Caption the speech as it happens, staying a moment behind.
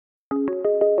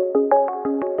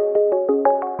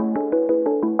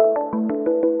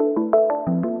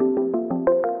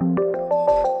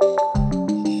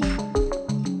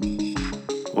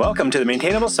Welcome to the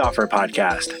Maintainable Software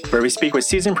Podcast, where we speak with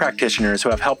seasoned practitioners who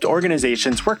have helped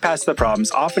organizations work past the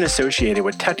problems often associated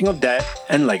with technical debt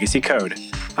and legacy code.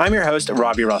 I'm your host,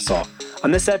 Robbie Russell.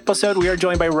 On this episode, we are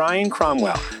joined by Ryan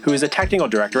Cromwell, who is a technical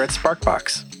director at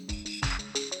Sparkbox.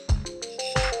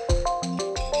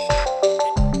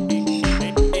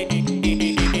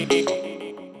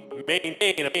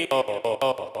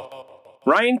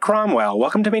 Ryan Cromwell,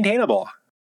 welcome to Maintainable.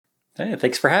 Hey,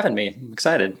 thanks for having me. I'm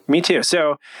excited. Me too.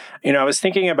 So, I was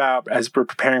thinking about, as we're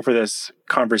preparing for this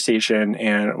conversation,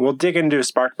 and we'll dig into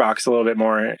Sparkbox a little bit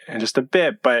more in just a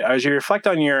bit, but as you reflect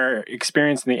on your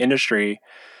experience in the industry,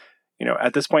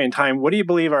 at this point in time, what do you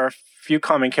believe are a few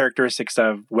common characteristics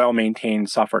of well-maintained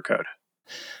software code?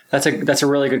 That's a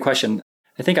really good question.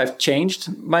 I think I've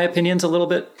changed my opinions a little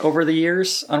bit over the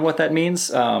years on what that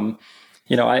means.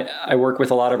 I work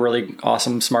with a lot of really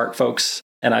awesome, smart folks,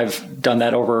 and I've done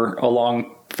that over a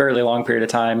fairly long period of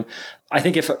time. I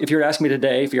think if you're asking me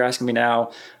today, if you're asking me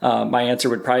now, my answer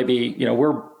would probably be,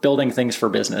 we're building things for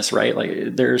business, right? Like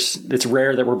it's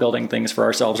rare that we're building things for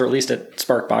ourselves, or at least at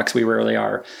Sparkbox, we rarely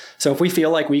are. So if we feel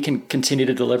like we can continue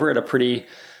to deliver at a pretty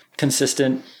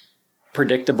consistent,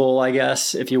 predictable, I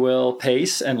guess, if you will,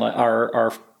 pace, and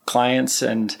our clients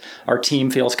and our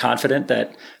team feels confident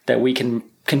that we can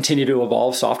continue to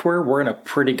evolve software, we're in a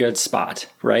pretty good spot,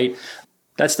 right?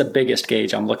 That's the biggest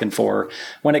gauge I'm looking for.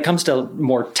 When it comes to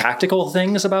more tactical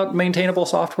things about maintainable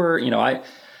software,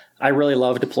 I really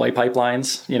love deploy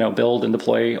pipelines, build and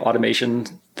deploy automation,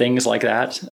 things like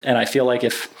that. And I feel like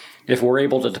if we're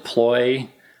able to deploy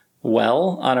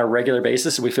well on a regular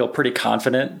basis, we feel pretty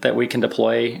confident that we can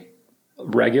deploy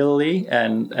regularly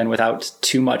and without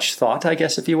too much thought, I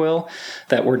guess, if you will,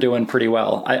 that we're doing pretty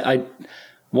well. I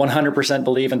 100%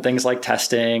 believe in things like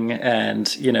testing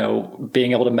and,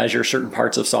 being able to measure certain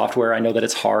parts of software. I know that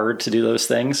it's hard to do those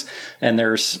things. And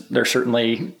there's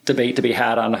certainly debate to be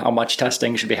had on how much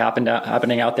testing should be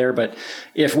happening out there. But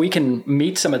if we can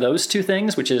meet some of those two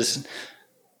things, which is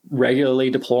regularly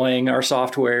deploying our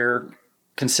software,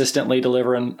 consistently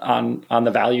delivering on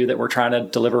the value that we're trying to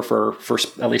deliver for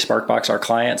at least Sparkbox, our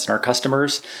clients and our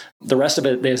customers. The rest of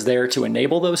it is there to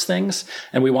enable those things.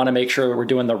 And we want to make sure we're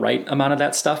doing the right amount of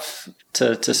that stuff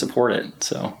to support it.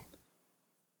 So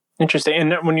interesting.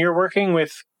 And when you're working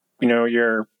with,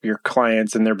 your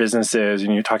clients and their businesses,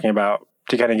 and you're talking about,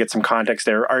 to kind of get some context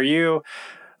there, are you,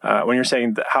 when you're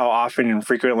saying how often and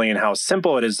frequently and how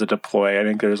simple it is to deploy, I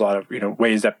think there's a lot of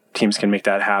ways that teams can make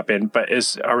that happen. But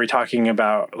are we talking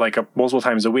about like multiple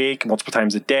times a week, multiple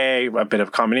times a day, a bit of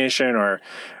a combination, or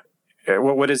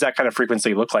what does that kind of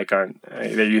frequency look like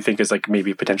that you think is like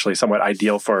maybe potentially somewhat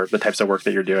ideal for the types of work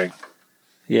that you're doing?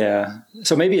 Yeah.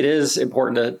 So maybe it is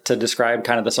important to describe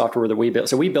kind of the software that we build.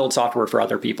 So we build software for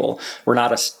other people. We're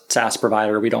not a SaaS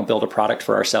provider. We don't build a product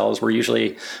for ourselves. We're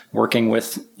usually working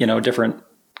with, different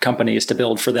companies to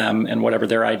build for them and whatever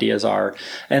their ideas are.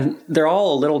 And they're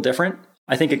all a little different.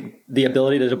 I think the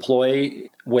ability to deploy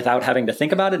without having to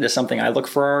think about it is something I look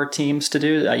for our teams to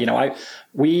do.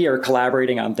 We are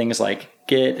collaborating on things like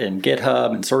Git and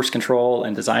GitHub and source control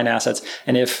and design assets.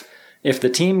 And if the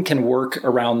team can work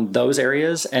around those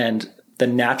areas and the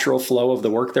natural flow of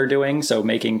the work they're doing, so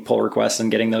making pull requests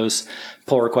and getting those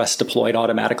pull requests deployed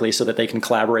automatically so that they can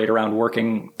collaborate around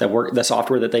the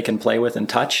software that they can play with and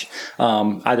touch,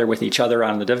 either with each other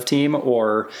on the dev team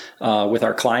or with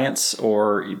our clients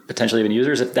or potentially even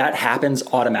users. If that happens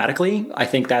automatically, I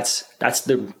think that's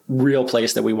the real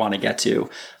place that we want to get to.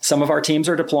 Some of our teams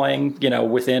are deploying,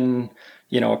 within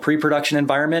a pre-production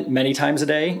environment many times a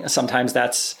day. Sometimes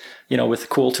that's, with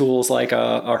cool tools like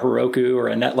a Heroku or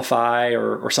a Netlify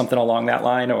or something along that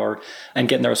line, and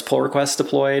getting those pull requests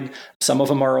deployed. Some of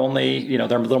them are only,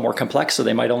 they're a little more complex, so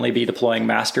they might only be deploying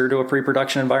master to a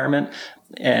pre-production environment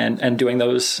and doing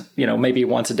those, maybe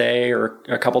once a day or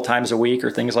a couple times a week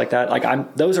or things like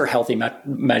that. Those are healthy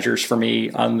measures for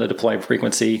me on the deployment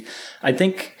frequency. I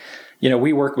think,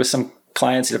 we work with some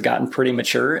clients that have gotten pretty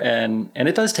mature and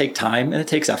it does take time and it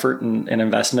takes effort and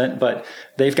investment, but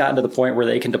they've gotten to the point where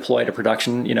they can deploy to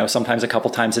production, sometimes a couple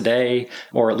times a day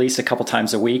or at least a couple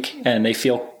times a week. And they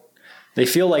feel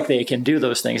like they can do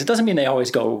those things. It doesn't mean they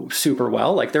always go super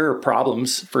well. Like there are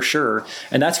problems for sure.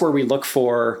 And that's where we look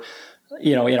for,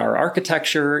 in our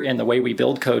architecture and the way we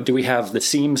build code, do we have the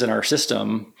seams in our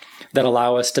system that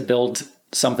allow us to build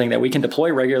something that we can deploy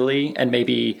regularly and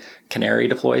maybe canary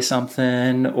deploy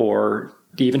something or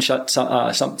even shut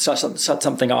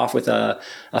something off with a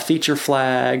feature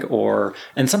flag,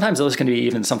 and sometimes those can be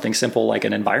even something simple like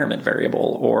an environment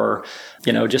variable, or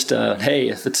just hey,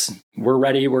 if we're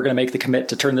ready, we're going to make the commit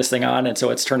to turn this thing on, and so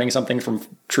it's turning something from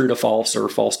true to false or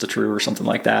false to true or something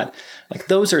like that. Like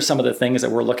those are some of the things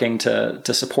that we're looking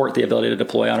to support the ability to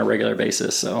deploy on a regular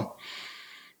basis. So.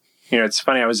 It's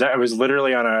funny. I was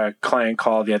literally on a client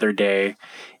call the other day,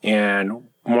 and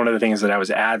one of the things that I was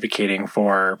advocating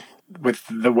for with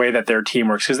the way that their team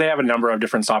works, because they have a number of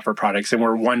different software products, and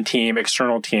we're one team,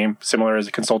 external team, similar as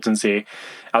a consultancy,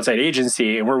 outside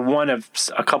agency, and we're one of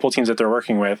a couple teams that they're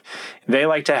working with. They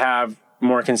like to have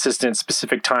more consistent,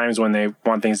 specific times when they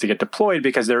want things to get deployed,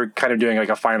 because they're kind of doing like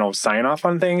a final sign off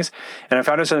on things. And I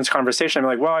found us in this conversation, I'm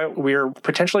like, well, we're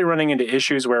potentially running into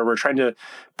issues where we're trying to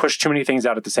push too many things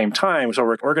out at the same time. So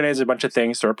we're organizing a bunch of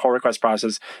things through our pull request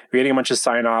process. We're getting a bunch of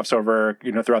sign offs over,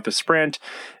 throughout the sprint.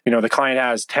 The client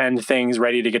has 10 things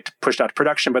ready to get pushed out to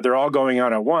production, but they're all going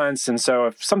on at once. And so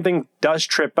if something does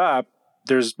trip up,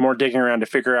 there's more digging around to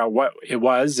figure out what it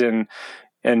was. And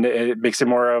it makes it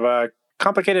more of a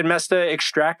complicated mess to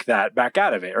extract that back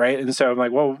out of it, right? And so I'm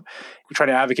like, well, we're trying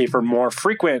to advocate for more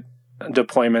frequent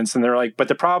deployments. And they're like, but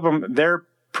the problem, their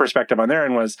perspective on their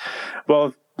end was,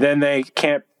 well, then they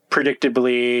can't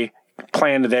predictably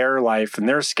plan their life and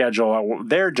their schedule,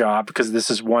 their job, because this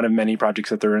is one of many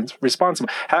projects that they're responsible.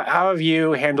 How have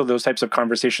you handled those types of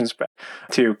conversations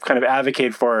to kind of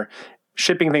advocate for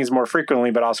shipping things more frequently,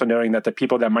 but also knowing that the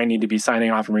people that might need to be signing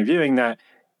off and reviewing that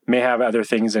may have other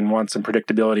things and want some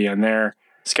predictability on their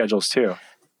schedules too?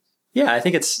 Yeah, I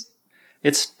think it's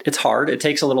hard. It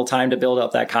takes a little time to build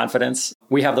up that confidence.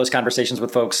 We have those conversations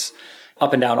with folks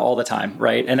up and down all the time,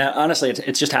 right? And honestly,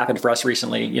 it's just happened for us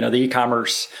recently. The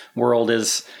e-commerce world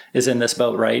is in this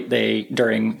boat, right?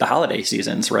 During the holiday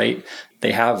seasons, right?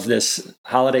 They have this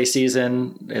holiday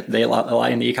season. They lie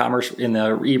in the e-commerce, in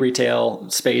the e-retail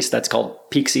space. That's called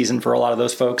peak season for a lot of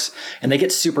those folks. And they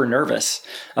get super nervous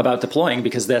about deploying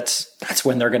because that's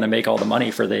when they're going to make all the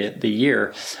money for the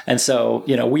year. And so,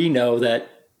 we know that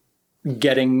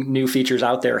getting new features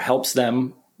out there helps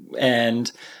them.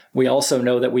 And we also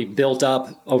know that we built up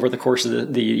over the course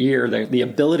of the year the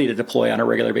ability to deploy on a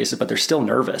regular basis, but they're still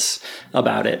nervous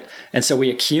about it. And so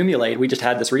we just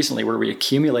had this recently where we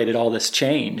accumulated all this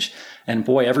change. And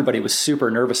boy, everybody was super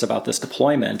nervous about this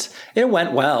deployment. It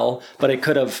went well, but it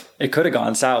could have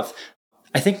gone south.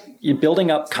 I think you're building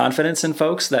up confidence in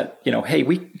folks that, hey,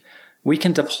 we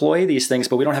can deploy these things,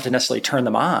 but we don't have to necessarily turn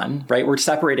them on, right? We're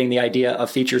separating the idea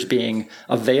of features being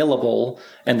available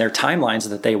and their timelines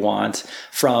that they want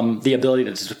from the ability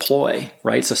to deploy,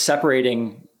 right? So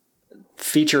separating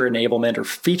feature enablement or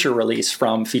feature release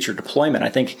from feature deployment, I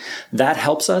think that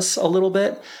helps us a little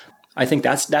bit. I think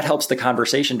that helps the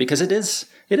conversation because it is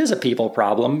a people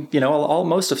problem.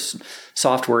 Most of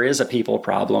software is a people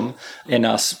problem in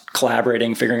us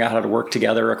collaborating, figuring out how to work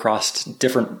together across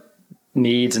different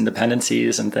needs and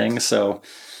dependencies and things. So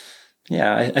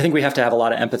yeah, I think we have to have a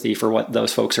lot of empathy for what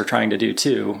those folks are trying to do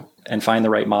too, and find the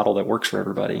right model that works for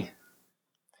everybody.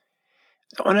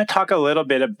 I want to talk a little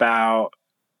bit about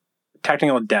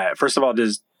technical debt. First of all,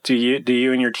 do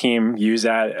you and your team use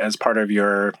that as part of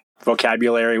your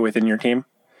vocabulary within your team?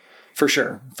 For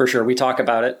sure. We talk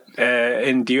about it.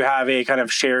 And do you have a kind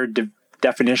of shared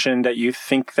definition that you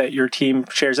think that your team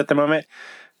shares at the moment?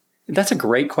 That's a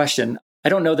great question. I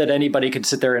don't know that anybody could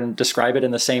sit there and describe it in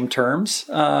the same terms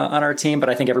on our team, but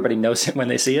I think everybody knows it when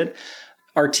they see it.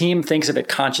 Our team thinks of it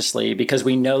consciously because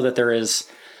we know that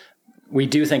we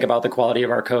do think about the quality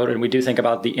of our code, and we do think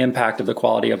about the impact of the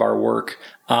quality of our work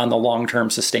on the long-term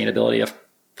sustainability of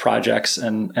projects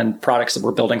and products that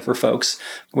we're building for folks.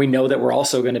 We know that we're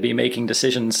also going to be making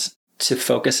decisions to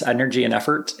focus energy and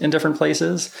effort in different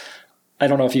places. I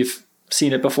don't know if you've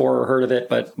seen it before or heard of it,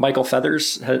 but Michael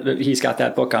Feathers, he's got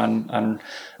that book on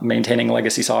maintaining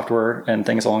legacy software and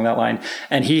things along that line.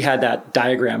 And he had that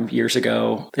diagram years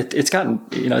ago. It's gotten,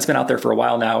 it's been out there for a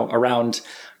while now around,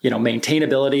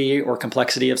 maintainability or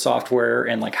complexity of software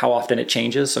and like how often it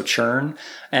changes. So churn.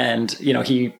 And,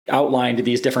 he outlined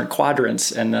these different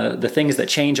quadrants, and the things that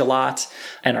change a lot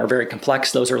and are very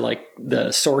complex. Those are like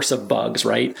the source of bugs,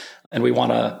 right? And we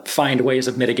want to find ways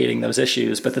of mitigating those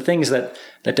issues. But the things that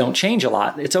don't change a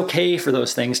lot, it's okay for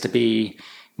those things to be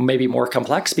maybe more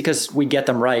complex because we get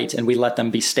them right and we let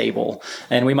them be stable.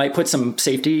 And we might put some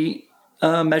safety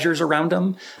measures around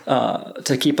them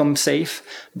to keep them safe.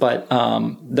 But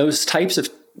those types of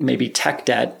maybe tech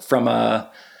debt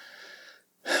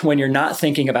when you're not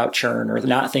thinking about churn or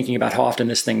not thinking about how often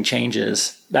this thing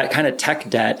changes, that kind of tech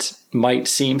debt might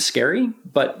seem scary,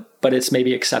 but it's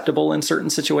maybe acceptable in certain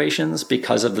situations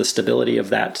because of the stability of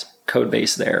that code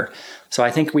base there. So I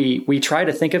think we try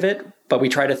to think of it, but we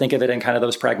try to think of it in kind of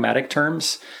those pragmatic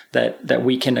terms that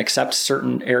we can accept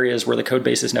certain areas where the code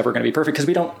base is never going to be perfect, because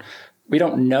we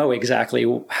don't know exactly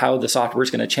how the software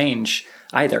is going to change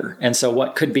either. And so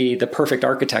what could be the perfect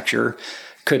architecture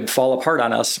could fall apart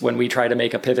on us when we try to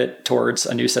make a pivot towards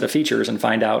a new set of features and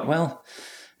find out, well,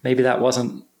 maybe that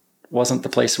wasn't the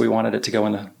place we wanted it to go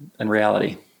in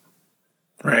reality.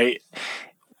 Right.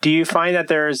 Do you find that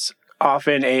there's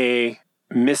often a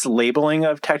mislabeling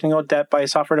of technical debt by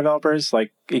software developers?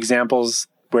 Like examples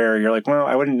where you're like, well,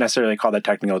 I wouldn't necessarily call that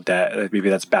technical debt. Maybe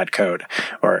that's bad code.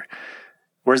 Or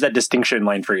where's that distinction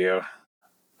line for you?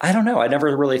 I don't know. I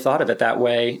never really thought of it that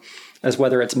way, as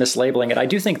whether it's mislabeling it. I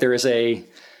do think there is a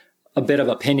bit of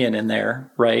opinion in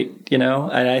there, right? And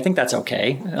I think that's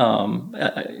okay.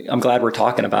 I'm glad we're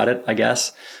talking about it, I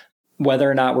guess. Whether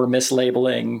or not we're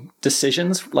mislabeling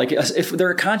decisions, like if they're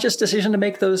a conscious decision to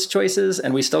make those choices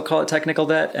and we still call it technical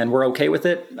debt and we're okay with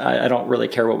it, I don't really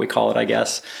care what we call it, I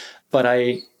guess. But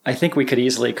I think we could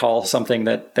easily call something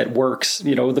that works,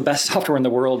 the best software in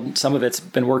the world. Some of it's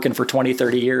been working for 20,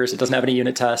 30 years. It doesn't have any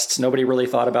unit tests. Nobody really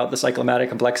thought about the cyclomatic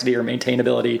complexity or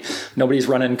maintainability. Nobody's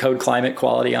running code climate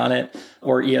quality on it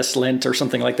or ESLint or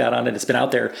something like that on it. It's been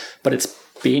out there, but it's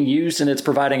being used and it's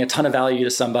providing a ton of value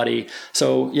to somebody.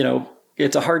 So,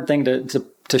 it's a hard thing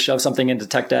to shove something into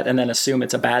tech debt and then assume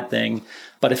it's a bad thing.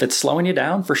 But if it's slowing you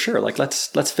down, for sure,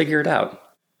 let's figure it out.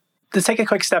 Let's take a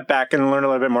quick step back and learn a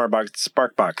little bit more about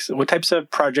Sparkbox. What types of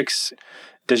projects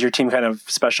does your team kind of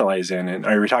specialize in? And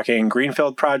are we talking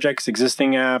greenfield projects,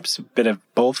 existing apps, a bit of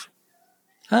both?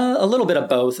 A little bit of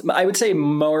both. I would say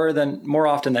more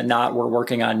often than not, we're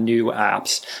working on new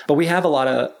apps. But we have a lot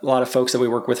of folks that we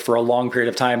work with for a long period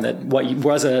of time that what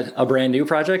was a brand new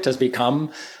project has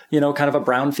become, kind of a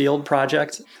brownfield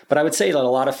project. But I would say that a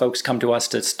lot of folks come to us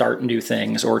to start new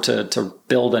things or to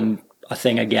build a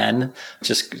thing again,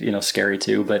 just, scary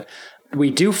too. But we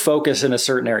do focus in a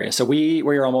certain area. So we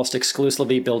are almost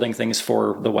exclusively building things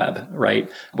for the web, right?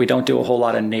 We don't do a whole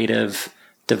lot of native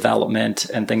development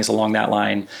and things along that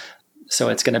line. So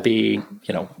it's going to be,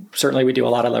 certainly we do a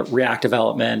lot of the React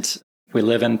development. We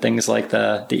live in things like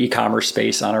the e-commerce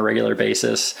space on a regular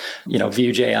basis.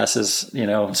 Vue.js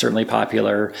is, certainly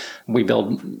popular. We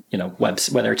build, webs,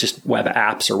 whether it's just web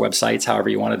apps or websites, however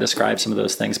you want to describe some of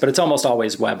those things. But it's almost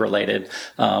always web related,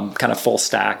 kind of full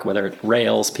stack, whether it's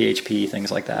Rails, PHP,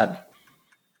 things like that.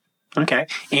 Okay.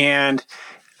 And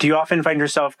do you often find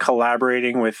yourself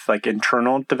collaborating with like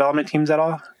internal development teams at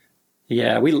all?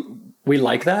 Yeah, we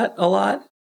like that a lot.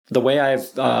 The way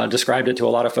I've described it to a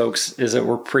lot of folks is that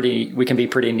we can be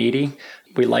pretty needy.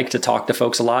 We like to talk to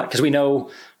folks a lot because we know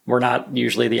we're not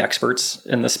usually the experts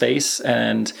in the space.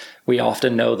 And we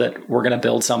often know that we're going to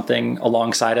build something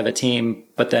alongside of a team,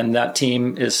 but then that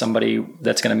team is somebody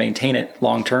that's going to maintain it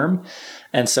long term.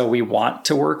 And so we want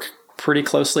to work pretty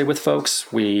closely with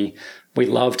folks. We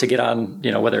love to get on,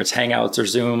 whether it's Hangouts or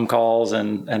Zoom calls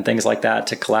and things like that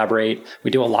to collaborate.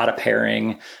 We do a lot of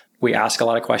pairing. We ask a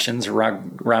lot of questions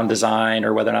around design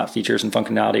or whether or not features and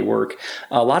functionality work.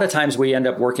 A lot of times we end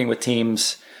up working with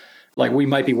teams, like we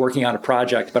might be working on a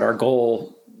project, but our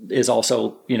goal is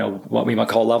also, what we might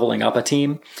call leveling up a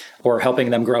team or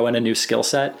helping them grow in a new skill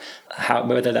set.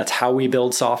 Whether that's how we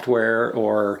build software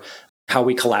or how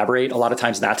we collaborate. A lot of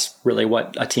times that's really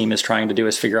what a team is trying to do,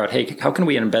 is figure out, hey, how can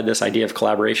we embed this idea of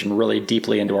collaboration really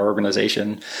deeply into our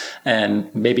organization?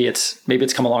 And maybe it's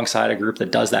come alongside a group that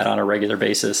does that on a regular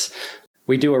basis.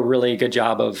 We do a really good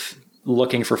job of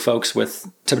looking for folks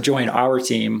to join our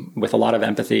team with a lot of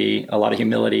empathy, a lot of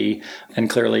humility, and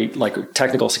clearly like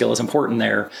technical skill is important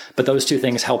there. But those two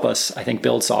things help us, I think,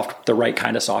 build the right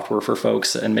kind of software for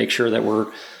folks and make sure that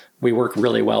we work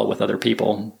really well with other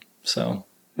people. So.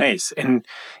 Nice. And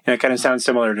it kind of sounds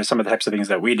similar to some of the types of things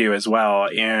that we do as well.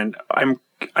 And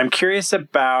I'm curious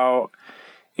about,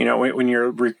 when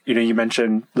you're, you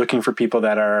mentioned looking for people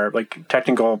that are like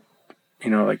technical,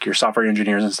 like your software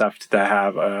engineers and stuff that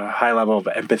have a high level of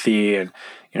empathy. And,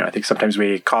 I think sometimes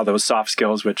we call those soft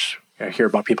skills, which I hear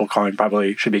about people calling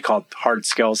probably should be called hard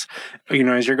skills.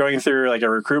 As you're going through like a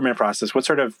recruitment process, what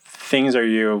sort of things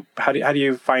how do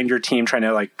you find your team trying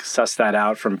to like suss that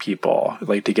out from people,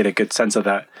 like to get a good sense of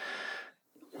that?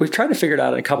 We've tried to figure it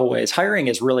out in a couple of ways. Hiring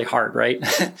is really hard, right?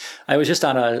 I was just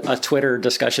on a Twitter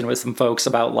discussion with some folks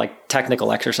about like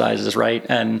technical exercises, right?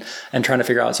 And trying to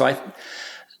figure out. So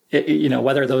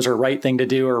whether those are right thing to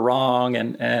do or wrong.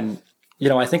 And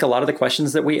I think a lot of the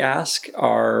questions that we ask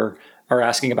are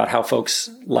asking about how folks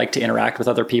like to interact with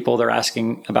other people. They're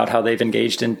asking about how they've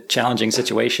engaged in challenging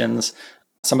situations.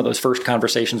 some of those first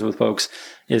conversations with folks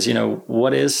is,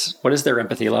 what is their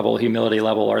empathy level, humility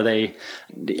level? Are they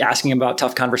asking about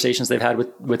tough conversations they've had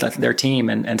with their team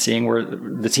and seeing where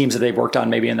the teams that they've worked on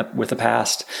maybe with the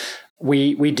past?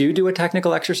 We do a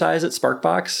technical exercise at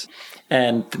Sparkbox,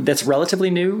 and that's relatively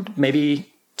new,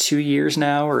 maybe 2 years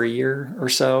now or a year or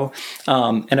so.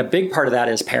 And a big part of that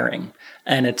is pairing.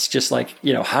 And it's just like,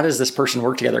 how does this person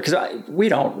work together? Because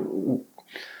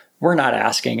we're not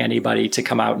asking anybody to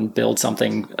come out and build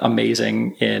something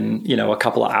amazing in, a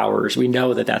couple of hours. We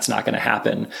know that that's not going to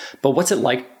happen. But what's it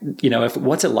like,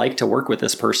 what's it like to work with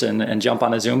this person and jump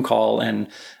on a Zoom call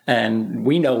and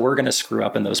we know we're going to screw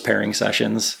up in those pairing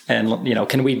sessions. And,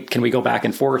 can we go back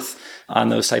and forth on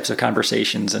those types of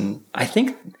conversations? And I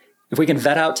think if we can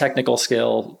vet out technical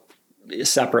skill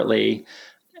separately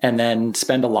and then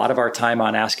spend a lot of our time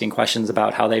on asking questions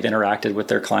about how they've interacted with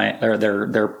their client or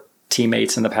their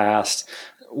teammates in the past,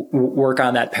 work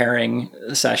on that pairing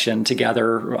session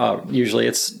together. Usually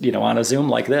it's, on a Zoom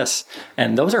like this,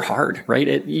 and those are hard,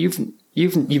 right? You've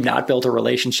not built a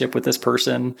relationship with this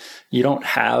person. You don't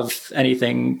have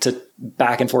anything to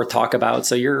back and forth talk about.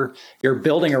 So you're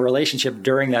building a relationship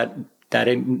during that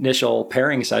initial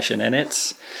pairing session. And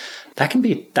that can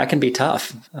be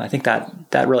tough. I think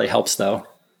that really helps though.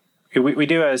 We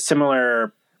do a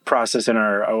similar process in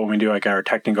when we do like our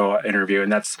technical interview,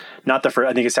 and that's not the first.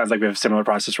 I think it sounds like we have a similar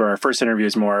process where our first interview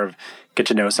is more of get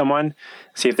to know someone,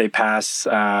 see if they pass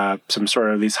some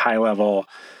sort of these high level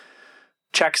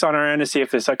checks on our end to see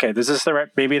if this is the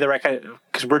right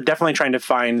because we're definitely trying to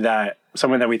find that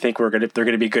someone that we think they're going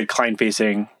to be good client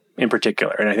facing in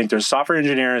particular. And I think there's software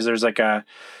engineers, there's like a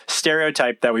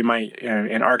stereotype that we might,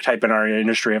 an archetype in our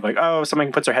industry of like, oh,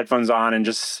 someone puts their headphones on and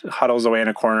just huddles away in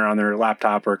a corner on their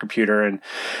laptop or computer and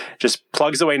just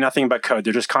plugs away nothing but code.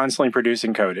 They're just constantly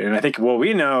producing code. And I think what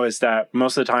we know is that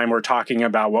most of the time we're talking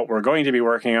about what we're going to be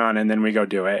working on, and then we go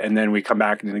do it. And then we come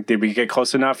back and did we get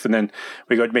close enough? And then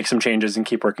we go make some changes and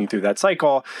keep working through that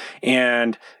cycle.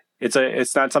 And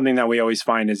it's not something that we always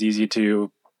find is easy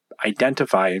to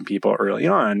identify in people early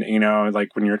on,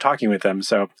 like when you're talking with them.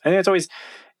 So I think it's always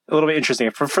a little bit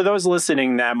interesting for those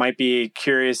listening that might be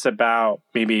curious about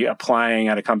maybe applying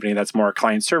at a company that's more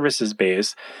client services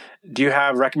based. Do you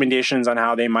have recommendations on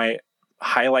how they might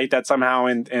highlight that somehow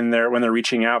in when they're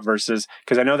reaching out versus,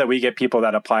 because I know that we get people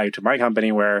that apply to my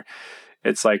company where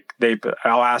it's like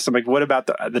I'll ask them like, what about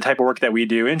the type of work that we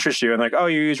do interests you? And like, oh,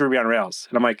 you use Ruby on Rails.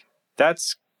 And I'm like,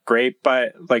 that's great.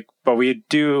 But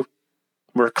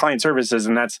we're client services,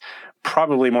 and that's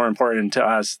probably more important to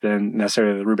us than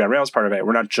necessarily the Ruby on Rails part of it.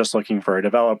 We're not just looking for a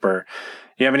developer.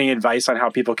 Do you have any advice on how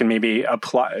people can maybe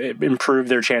improve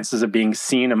their chances of being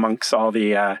seen amongst all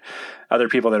the other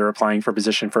people that are applying for a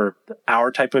position for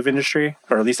our type of industry,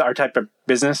 or at least our type of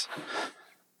business?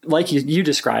 Like you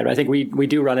described, I think we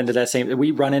do run into that same.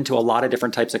 We run into a lot of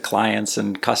different types of clients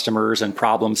and customers and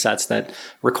problem sets that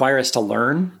require us to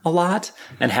learn a lot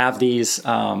and have these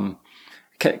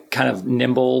kind of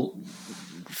nimble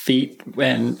feet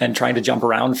and trying to jump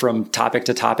around from topic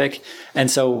to topic.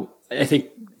 And so I think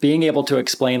being able to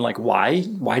explain like, why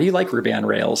do you like Ruby on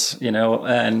Rails?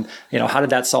 And how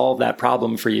did that solve that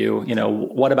problem for you?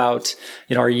 What about,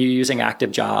 are you using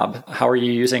ActiveJob? How are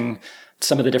you using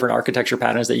some of the different architecture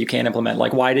patterns that you can implement?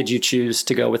 Like, why did you choose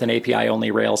to go with an API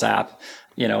only Rails app?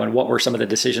 And what were some of the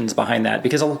decisions behind that?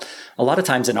 Because a lot of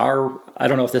times I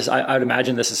don't know if I would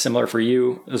imagine this is similar for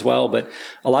you as well, but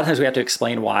a lot of times we have to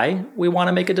explain why we want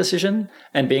to make a decision,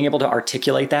 and being able to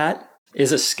articulate that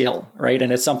is a skill, right?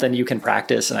 And it's something you can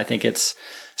practice. And I think it's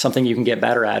something you can get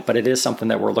better at, but it is something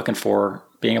that we're looking for,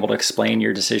 being able to explain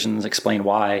your decisions, explain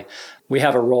why. We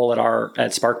have a role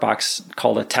at Sparkbox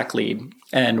called a tech lead.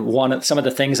 And some of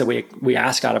the things that we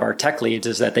ask out of our tech leads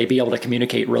is that they be able to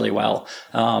communicate really well,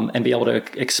 and be able to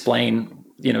explain,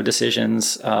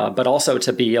 decisions, but also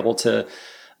to be able to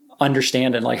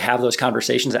understand and like have those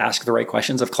conversations, ask the right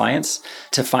questions of clients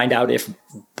to find out if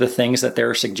the things that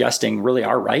they're suggesting really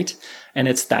are right. And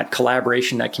it's that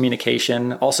collaboration, that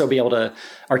communication, also be able to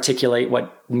articulate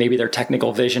what maybe their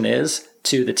technical vision is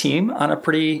to the team on a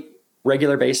pretty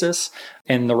regular basis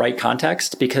in the right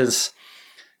context, because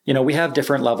we have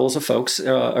different levels of folks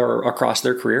or across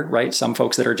their career, right? Some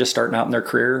folks that are just starting out in their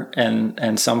career,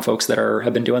 and some folks that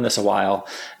have been doing this a while.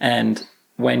 And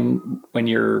when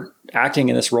you're acting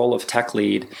in this role of tech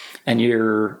lead and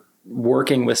you're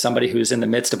working with somebody who's in the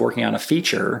midst of working on a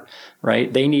feature,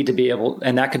 right? They need to be able,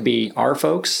 and that could be our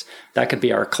folks, that could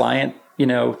be our client,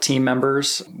 team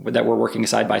members that we're working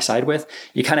side by side with.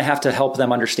 You kind of have to help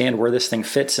them understand where this thing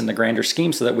fits in the grander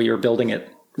scheme so that we are building it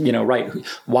right,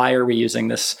 why are we using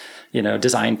this,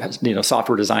 design,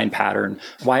 software design pattern?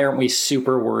 Why aren't we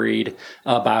super worried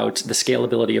about the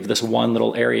scalability of this one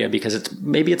little area? Because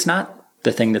maybe it's not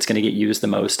the thing that's going to get used the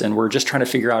most. And we're just trying to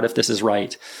figure out if this is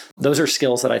right. Those are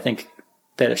skills that I think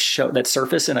that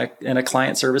surface in a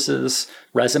client services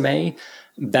resume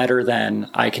better than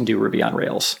I can do Ruby on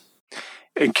Rails.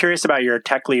 I'm curious about your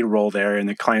tech lead role there in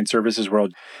the client services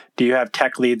world. Do you have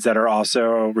tech leads that are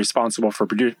also responsible for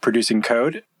producing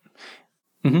code?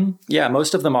 Mm-hmm. Yeah,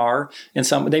 most of them are. And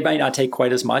some, they might not take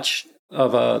quite as much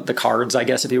of the cards, I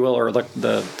guess, if you will, or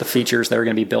the features that are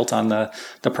going to be built on the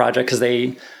project, because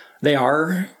they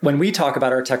are, when we talk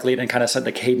about our tech lead and kind of set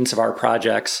the cadence of our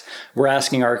projects, we're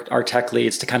asking our tech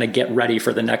leads to kind of get ready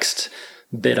for the next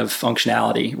bit of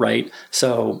functionality, right?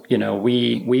 So,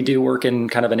 we do work in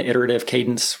kind of an iterative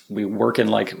cadence. We work in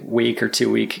like week or 2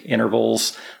 week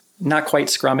intervals, not quite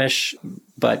Scrumish,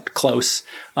 but close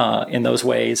in those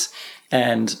ways.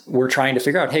 And we're trying to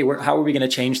figure out, hey, how are we going to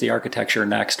change the architecture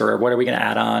next? Or what are we going to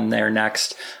add on there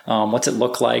next? What's it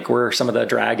look like? Where are some of the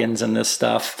dragons in this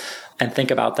stuff? And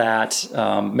think about that.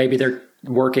 Maybe they're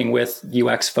working with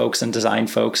UX folks and design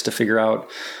folks to figure out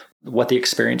what the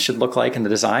experience should look like in the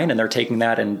design. And they're taking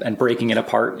that and breaking it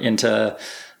apart into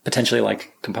potentially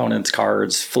like components,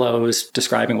 cards, flows,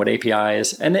 describing what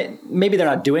APIs. And maybe they're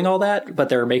not doing all that, but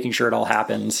they're making sure it all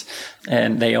happens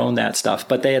and they own that stuff.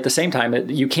 But at the same time,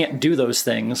 you can't do those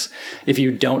things if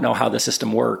you don't know how the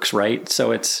system works, right? So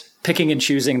it's picking and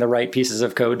choosing the right pieces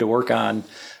of code to work on.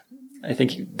 I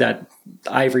think that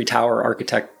ivory tower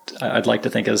architect, I'd like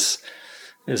to think is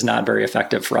not very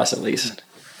effective for us, at least.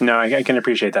 No, I can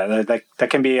appreciate that. That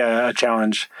can be a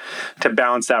challenge to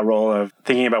balance that role of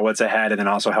thinking about what's ahead and then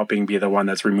also helping be the one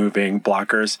that's removing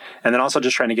blockers. And then also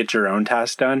just trying to get your own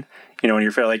tasks done. When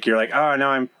you feel like you're like, oh,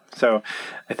 no,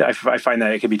 I find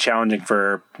that it can be challenging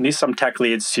for at least some tech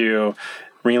leads to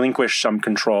relinquish some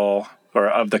control or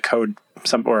of the code,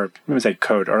 or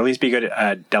at least be good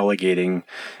at delegating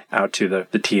out to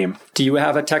the team. Do you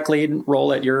have a tech lead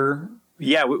role at your...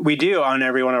 Yeah, we do on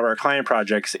every one of our client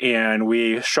projects, and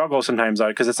we struggle sometimes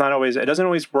because it doesn't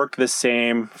always work the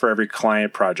same for every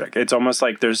client project. It's almost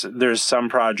like there's some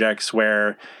projects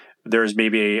where there's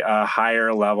maybe a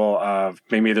higher level of,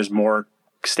 maybe there's more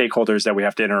stakeholders that we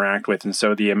have to interact with, and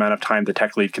so the amount of time the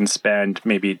tech lead can spend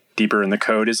maybe deeper in the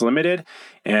code is limited,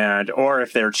 or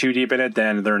if they're too deep in it,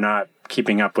 then they're not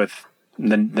keeping up with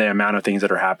the amount of things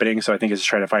that are happening. So I think it's just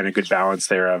trying to find a good balance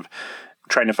there of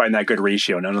trying to find that good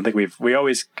ratio. And I don't think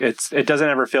it doesn't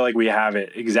ever feel like we have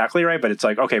it exactly right, but it's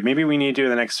like, okay, maybe we need to, in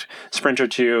the next sprint or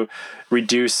two,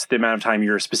 reduce the amount of time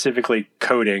you're specifically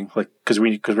coding, like, because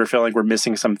we're feeling like we're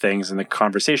missing some things in the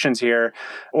conversations here,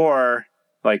 or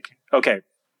like, okay,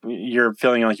 you're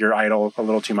feeling like you're idle a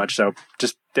little too much. So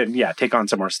just, take on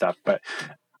some more stuff. But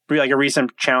like a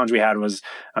recent challenge we had was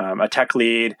a tech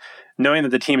lead, knowing that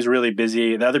the team's really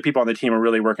busy, the other people on the team are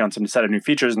really working on some set of new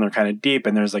features and they're kind of deep,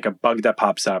 and there's like a bug that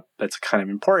pops up that's kind of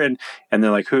important. And they're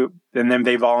like, and then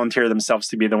they volunteer themselves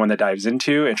to be the one that dives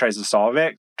into and tries to solve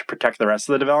it to protect the rest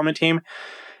of the development team.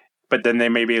 But then they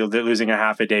may be losing a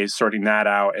half a day sorting that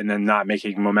out and then not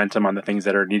making momentum on the things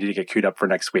that are needed to get queued up for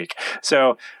next week.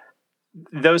 So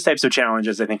those types of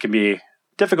challenges, I think, can be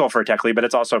difficult for a tech lead, but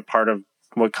it's also part of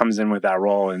what comes in with that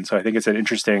role. And so I think it's an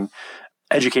interesting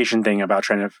education thing about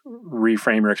trying to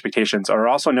reframe your expectations, or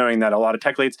also knowing that a lot of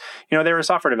tech leads, they were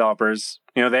software developers,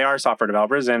 they are software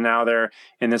developers, and now they're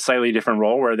in this slightly different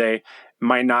role where they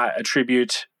might not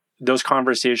attribute those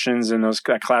conversations and that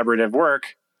collaborative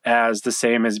work as the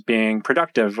same as being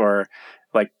productive, or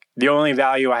like the only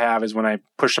value I have is when I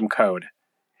push some code.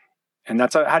 And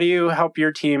how do you help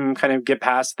your team kind of get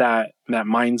past that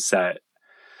mindset?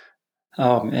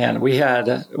 Oh man, we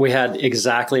had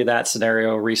exactly that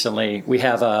scenario recently. We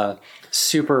have a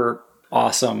super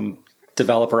awesome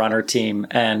developer on our team,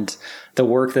 and the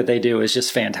work that they do is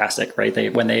just fantastic,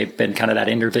 right? When they've been kind of that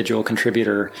individual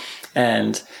contributor,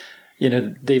 and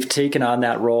they've taken on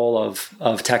that role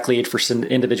of tech lead for some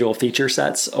individual feature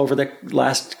sets over the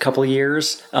last couple of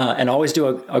years, and always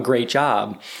do a great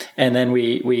job. And then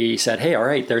we said, hey, all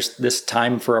right, there's this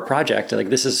time for a project. Like,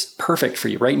 this is perfect for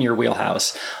you, right in your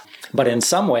wheelhouse. But in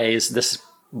some ways, this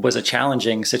was a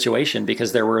challenging situation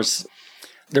because there was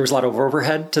a lot of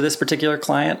overhead to this particular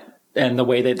client, and the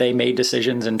way that they made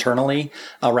decisions internally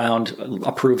around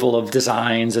approval of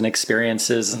designs and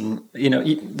experiences and,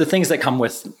 the things that come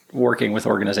with working with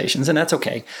organizations, and that's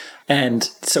okay. And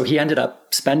so he ended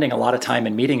up spending a lot of time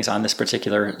in meetings on this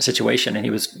particular situation, and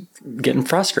he was getting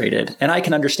frustrated. And I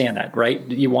can understand that, right?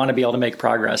 You want to be able to make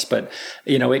progress, but,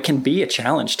 it can be a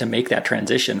challenge to make that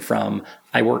transition from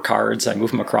I work cards, I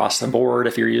move them across the board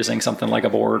if you're using something like a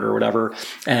board or whatever.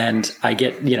 And I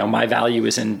get, my value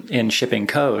is in shipping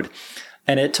code.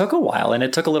 And it took a while and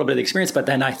it took a little bit of experience. But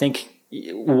then I think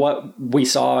what we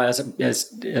saw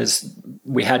as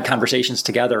we had conversations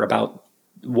together about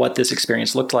what this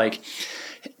experience looked like,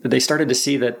 they started to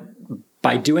see that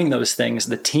by doing those things,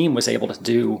 the team was able to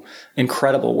do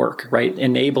incredible work, right?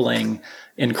 Enabling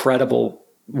incredible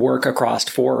work across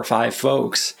 4 or 5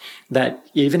 folks that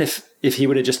even if he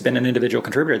would have just been an individual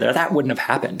contributor there, that wouldn't have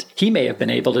happened. He may have been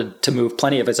able to move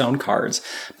plenty of his own cards,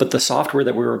 but the software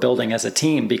that we were building as a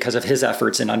team, because of his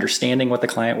efforts in understanding what the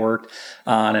client worked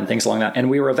on and things along that, and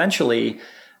we were eventually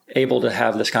able to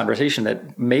have this conversation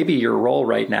that maybe your role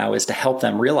right now is to help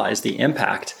them realize the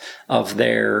impact of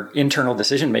their internal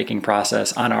decision-making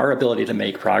process on our ability to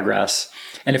make progress.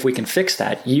 And if we can fix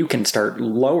that, you can start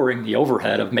lowering the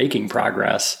overhead of making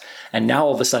progress. And now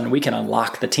all of a sudden we can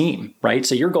unlock the team, right?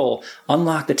 So your goal,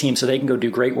 unlock the team so they can go do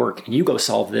great work and you go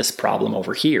solve this problem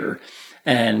over here.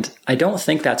 And I don't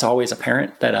think that's always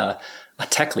apparent that a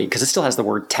tech lead, because it still has the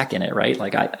word tech in it, right?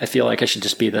 Like I feel like I should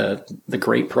just be the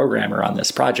great programmer on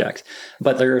this project.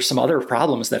 But there are some other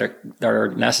problems that are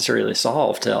necessarily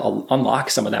solved to unlock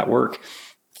some of that work.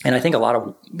 And I think a lot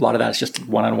of that is just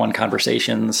one-on-one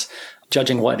conversations,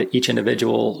 judging what each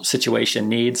individual situation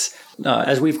needs.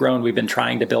 As we've grown, we've been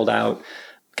trying to build out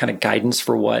kind of guidance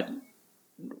for what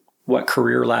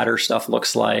career ladder stuff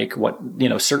looks like, what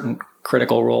certain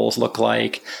critical roles look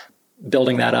like,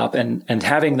 building that up and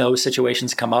having those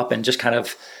situations come up and just kind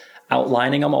of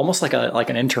outlining them almost like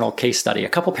an internal case study, a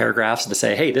couple paragraphs to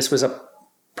say, hey, this was a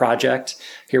project.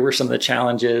 Here were some of the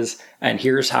challenges, and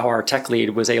here's how our tech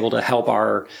lead was able to help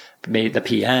the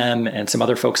PM and some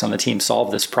other folks on the team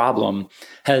solve this problem,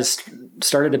 has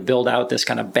started to build out this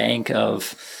kind of bank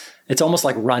of, it's almost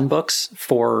like run books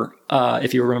for,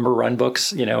 if you remember run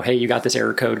books, hey, you got this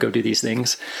error code, go do these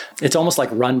things. It's almost like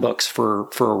run books for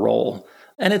a role.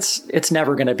 And it's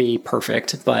never going to be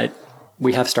perfect, but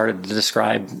we have started to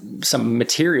describe some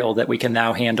material that we can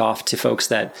now hand off to folks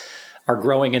that are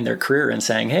growing in their career and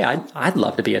saying, hey, I'd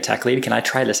love to be a tech lead. Can I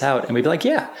try this out? And we'd be like,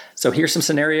 yeah. So here's some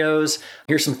scenarios.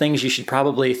 Here's some things you should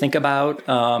probably think about.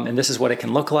 And this is what it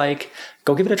can look like.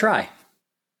 Go give it a try.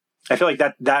 I feel like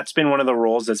that's been one of the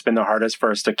roles that's been the hardest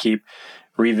for us to keep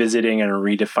revisiting and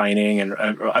redefining and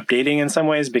updating in some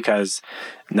ways, because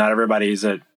not everybody's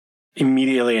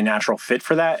immediately a natural fit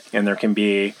for that. And there can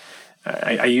be,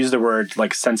 I use the word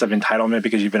like sense of entitlement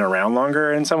because you've been around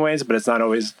longer in some ways, but it's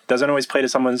doesn't always play to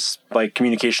someone's like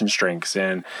communication strengths.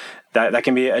 And that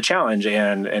can be a challenge.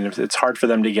 And it's hard for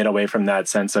them to get away from that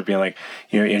sense of being like,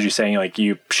 as you're saying, like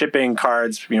you shipping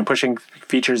cards, pushing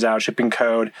features out, shipping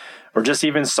code, or just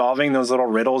even solving those little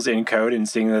riddles in code and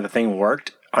seeing that the thing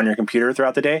worked on your computer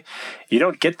throughout the day. You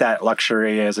don't get that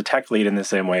luxury as a tech lead in the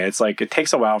same way. It's like it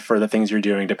takes a while for the things you're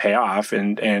doing to pay off,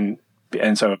 and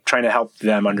so trying to help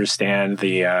them understand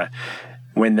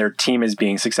when their team is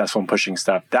being successful in pushing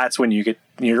stuff, that's when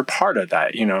you're part of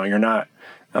that. You're not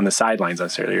on the sidelines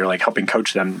necessarily. You're like helping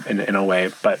coach them in a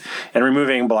way, and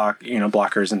removing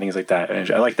blockers and things like that. And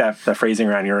I like that the phrasing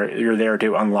around you're there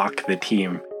to unlock the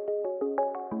team.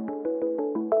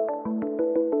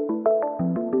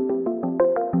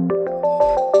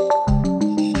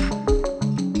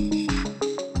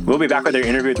 We'll be back with our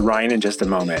interview with Ryan in just a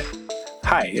moment.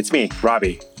 Hi, it's me,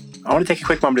 Robbie. I want to take a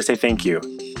quick moment to say thank you.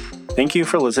 Thank you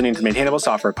for listening to the Maintainable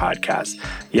Software Podcast.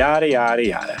 Yada, yada,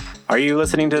 yada. Are you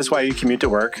listening to this while you commute to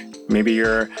work? Maybe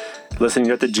you're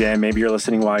listening at the gym. Maybe you're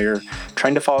listening while you're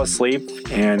trying to fall asleep.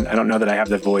 And I don't know that I have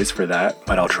the voice for that,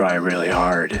 but I'll try really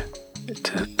hard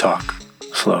to talk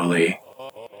slowly.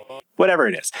 Whatever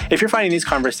it is. If you're finding these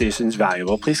conversations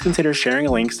valuable, please consider sharing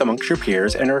links amongst your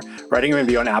peers and or writing a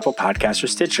review on Apple Podcasts or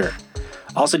Stitcher.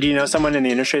 Also, do you know someone in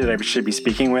the industry that I should be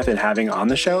speaking with and having on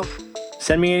the show?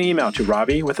 Send me an email to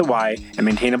Robbie with a Y at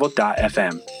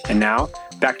maintainable.fm. And now,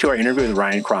 back to our interview with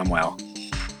Ryan Cromwell.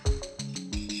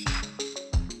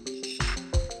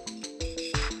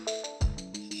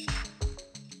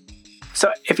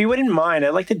 So if you wouldn't mind, I'd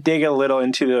like to dig a little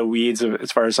into the weeds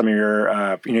as far as some of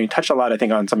your, you touched a lot, I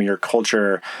think, on some of your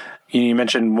culture. You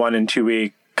mentioned 1 and 2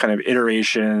 week kind of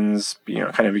iterations,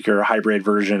 kind of your hybrid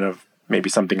version of maybe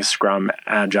something Scrum,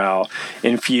 Agile,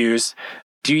 infused.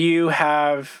 Do you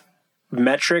have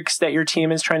metrics that your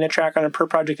team is trying to track on a per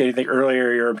project? I think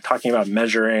earlier you were talking about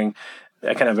measuring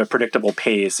kind of a predictable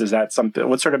pace. Is that something?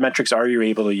 What sort of metrics are you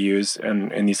able to use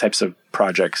in these types of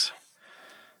projects?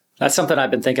 That's something I've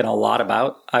been thinking a lot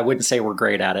about. I wouldn't say we're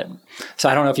great at it. So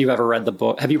I don't know if you've ever read the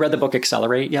book. Have you read the book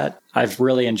Accelerate yet? I've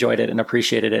really enjoyed it and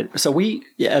appreciated it. So we,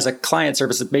 as a client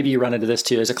services, maybe you run into this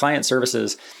too, as a client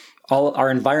services, all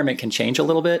our environment can change a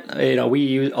little bit.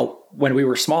 When we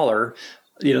were smaller,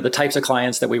 the types of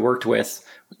clients that we worked with,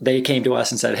 they came to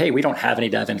us and said, hey, we don't have any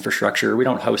dev infrastructure. We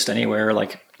don't host anywhere.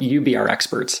 Like, you be our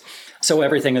experts. So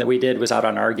everything that we did was out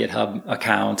on our GitHub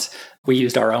account. We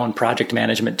used our own project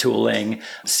management tooling.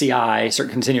 CI,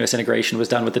 certain continuous integration, was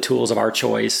done with the tools of our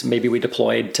choice. Maybe we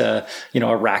deployed to, a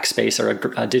Rackspace or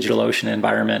a DigitalOcean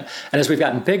environment. And as we've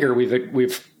gotten bigger,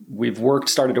 we've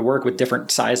started to work with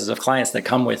different sizes of clients that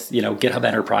come with, GitHub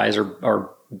Enterprise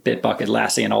or Bitbucket,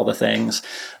 Atlassian, all the things.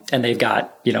 And they've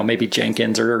got, maybe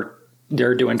Jenkins, or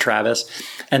they're doing Travis.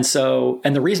 And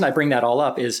the reason I bring that all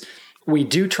up is we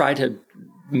do try to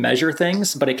measure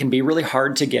things, but it can be really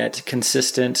hard to get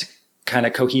consistent, kind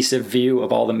of cohesive view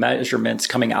of all the measurements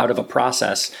coming out of a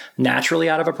process, naturally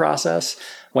out of a process,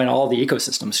 when all the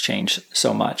ecosystems change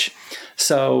so much.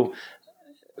 So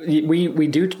we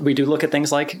do look at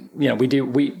things like, we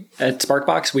at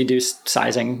Sparkbox, we do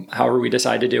sizing however we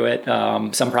decide to do it.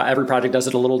 Every project does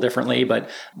it a little differently, but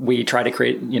we try to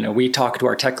create, we talk to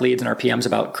our tech leads and our PMs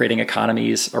about creating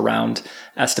economies around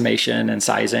estimation and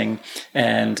sizing.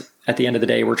 And at the end of the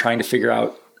day, we're trying to figure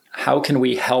out, how can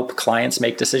we help clients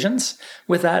make decisions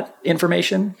with that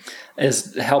information,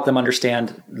 is help them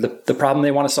understand the problem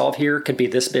they want to solve here could be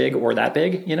this big or that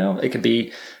big. It could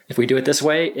be, if we do it this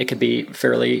way, it could be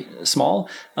fairly small.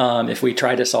 If we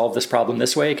try to solve this problem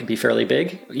this way, it could be fairly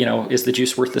big. Is the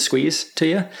juice worth the squeeze to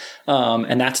you?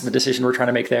 And that's the decision we're trying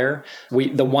to make there.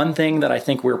 The one thing that I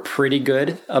think we're pretty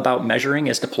good about measuring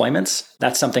is deployments.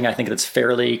 That's something I think that's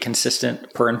fairly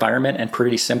consistent per environment and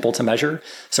pretty simple to measure.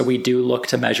 So we do look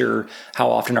to measure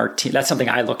how often our team, that's something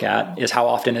I look at, is how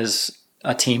often is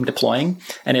a team deploying.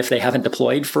 And if they haven't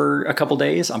deployed for a couple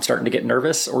days, I'm starting to get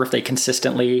nervous. Or if they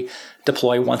consistently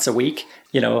deploy once a week,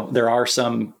 there are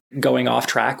some going off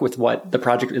track with what the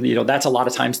project, that's a lot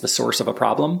of times the source of a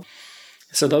problem.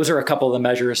 So those are a couple of the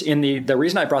measures. The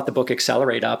reason I brought the book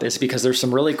Accelerate up is because there's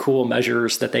some really cool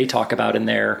measures that they talk about in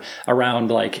there around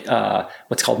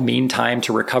what's called mean time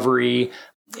to recovery.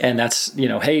 And that's,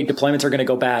 hey, deployments are going to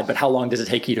go bad, but how long does it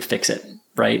take you to fix it?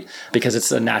 Right? Because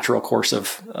it's a natural course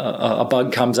of a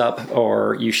bug comes up,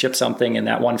 or you ship something and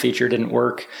that one feature didn't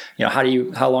work.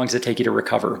 How long does it take you to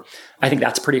recover? I think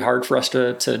that's pretty hard for us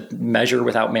to measure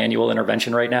without manual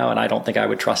intervention right now. And I don't think I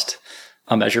would trust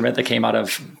a measurement that came out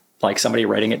of like somebody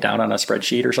writing it down on a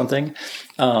spreadsheet or something.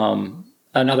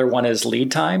 Another one is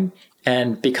lead time.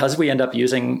 And because we end up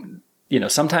using,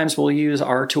 sometimes we'll use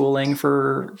our tooling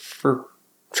for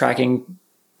tracking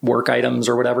work items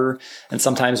or whatever. And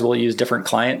sometimes we'll use different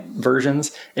client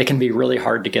versions. It can be really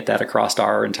hard to get that across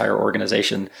our entire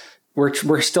organization.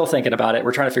 We're still thinking about it.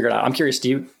 We're trying to figure it out. I'm curious,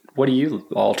 what do you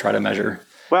all try to measure?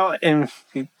 Well, in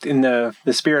the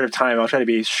spirit of time, I'll try to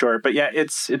be short. But yeah,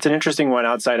 it's an interesting one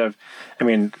outside of, I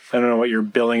don't know what your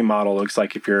billing model looks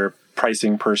like, if you're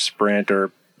pricing per sprint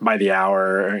or by the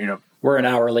hour, or, We're an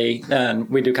hourly, and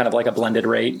we do kind of like a blended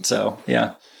rate. So,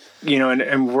 yeah.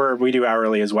 And we do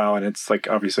hourly as well. And it's like,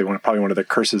 obviously probably one of the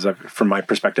curses from my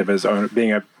perspective as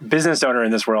being a business owner in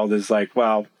this world is like,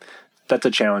 well, that's a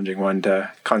challenging one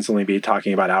to constantly be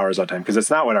talking about hours all the time, because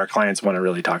it's not what our clients want to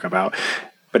really talk about,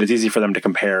 but it's easy for them to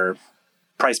compare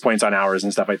price points on hours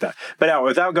and stuff like that. But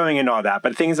without going into all that,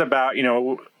 but things about,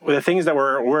 the things that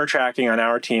we're tracking on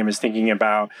our team is thinking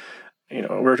about,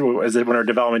 when our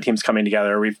development team's coming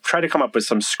together, we've tried to come up with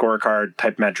some scorecard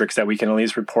type metrics that we can at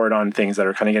least report on things that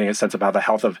are kind of getting a sense of how the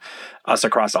health of us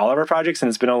across all of our projects. And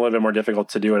it's been a little bit more difficult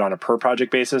to do it on a per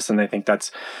project basis. And I think that's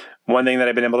one thing that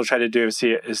I've been able to try to do is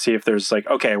see if there's like,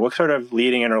 okay, what sort of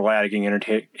leading and or lagging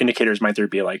indicators might there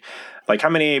be? Like how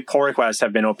many pull requests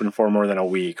have been open for more than a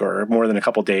week or more than a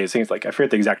couple of days? Things like, I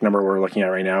forget the exact number we're looking at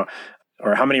right now.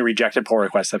 Or how many rejected pull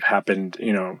requests have happened,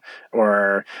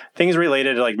 or things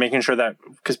related to like making sure that,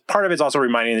 because part of it's also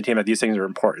reminding the team that these things are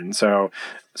important. So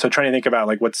trying to think about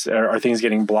like are things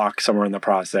getting blocked somewhere in the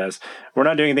process. We're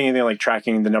not doing anything like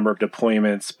tracking the number of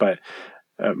deployments, but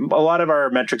a lot of our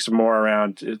metrics are more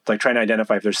around like trying to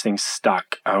identify if there's things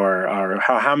stuck, or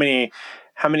how many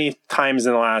times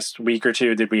in the last week or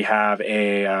two did we have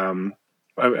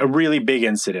a really big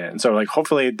incident. And so like,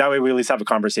 hopefully that way we at least have a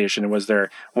conversation. Was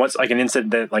there once like an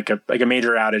incident, like a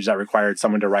major outage that required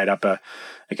someone to write up an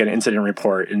incident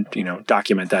report and,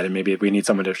 document that. And maybe we need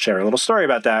someone to share a little story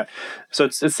about that. So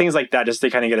it's things like that, just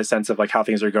to kind of get a sense of like how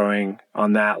things are going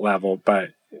on that level.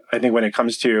 But I think when it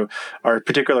comes to our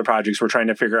particular projects, we're trying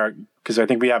to figure out, because I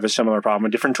think we have a similar problem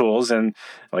with different tools. And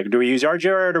like, do we use our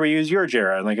Jira or do we use your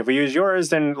Jira? And like, if we use yours,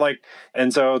 then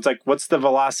and so it's like, what's the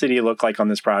velocity look like on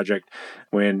this project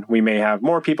when we may have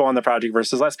more people on the project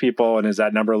versus less people? And does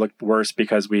that number look worse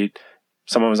because we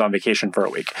someone was on vacation for a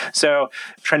week. So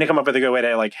trying to come up with a good way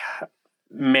to like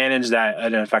manage that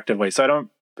in an effective way. So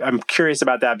I'm curious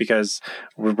about that because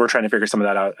we're trying to figure some of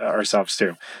that out ourselves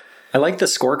too. I like the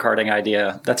scorecarding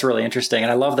idea. That's really interesting.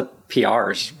 And I love the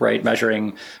PRs, right?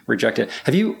 Measuring rejected.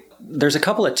 There's a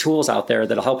couple of tools out there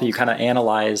that'll help you kind of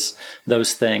analyze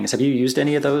those things. Have you used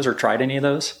any of those or tried any of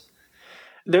those?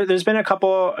 There's been a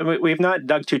couple. We've not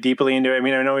dug too deeply into it. I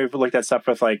mean, I know we've looked at stuff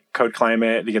with like Code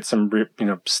Climate to get some,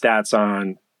 stats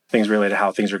on things related to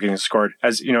how things are getting scored.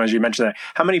 As you mentioned that,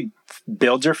 how many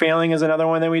builds are failing is another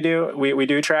one that we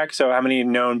do track. So how many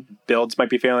known builds might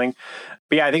be failing.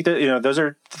 But yeah, I think that, those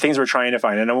are things we're trying to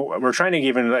find. And we're trying to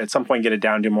even at some point get it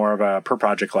down to more of a per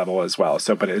project level as well.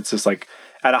 So, but it's just like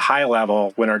at a high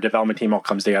level when our development team all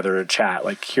comes together to chat,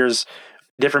 like here's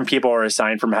different people are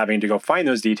assigned from having to go find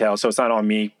those details. So it's not all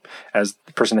me as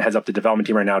the person that heads up the development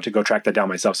team right now to go track that down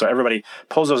myself. So everybody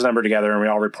pulls those numbers together and we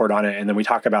all report on it. And then we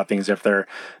talk about things if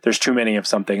there's too many of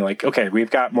something like, okay,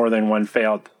 we've got more than one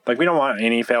failed. Like we don't want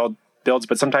any failed builds,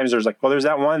 but sometimes there's like, well, there's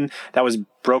that one that was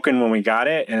broken when we got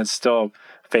it and it's still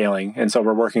failing. And so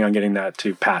we're working on getting that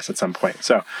to pass at some point.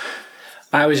 So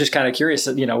I was just kind of curious,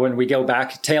 when we go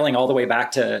back, tailing all the way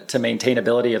back to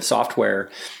maintainability of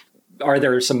software, are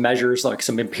there some measures, like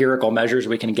some empirical measures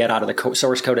we can get out of the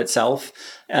source code itself?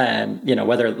 And,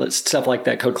 whether it's stuff like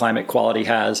that Code Climate Quality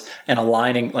has and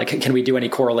aligning, like, can we do any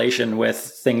correlation with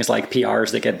things like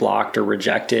PRs that get blocked or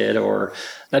rejected? Or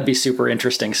that'd be super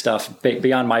interesting stuff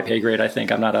beyond my pay grade. I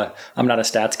think I'm not a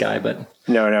stats guy, but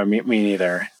no, me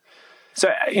neither. So,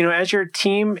 as your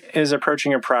team is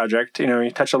approaching a project, you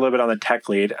touch a little bit on the tech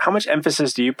lead. How much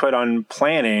emphasis do you put on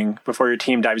planning before your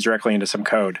team dives directly into some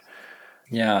code?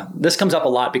 Yeah, this comes up a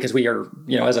lot because we are,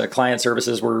 as a client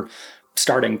services, we're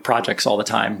starting projects all the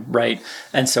time, right?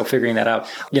 And so figuring that out,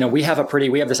 we have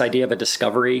this idea of a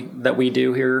discovery that we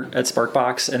do here at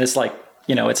Sparkbox, and it's like,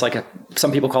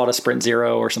 some people call it a sprint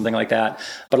zero or something like that.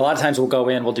 But a lot of times we'll go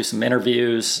in, we'll do some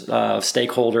interviews of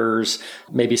stakeholders,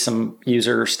 maybe some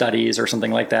user studies or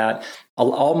something like that.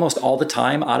 Almost all the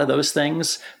time out of those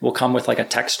things will come with like a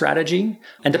tech strategy.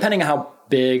 And depending on how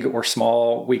big or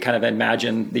small we kind of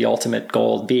imagine the ultimate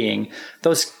goal being,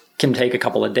 those can take a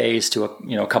couple of days to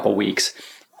a couple of weeks.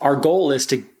 Our goal is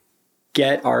to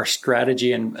get our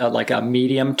strategy and like a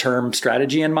medium-term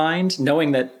strategy in mind,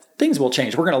 knowing that things will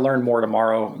change. We're going to learn more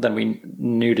tomorrow than we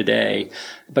knew today,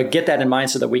 but get that in mind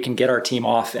so that we can get our team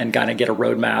off and kind of get a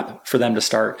roadmap for them to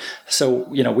start. So,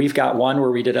 we've got one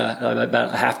where we did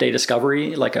about a half-day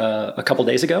discovery like a couple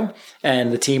days ago,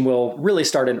 and the team will really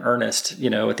start in earnest,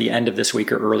 at the end of this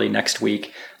week or early next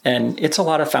week. And it's a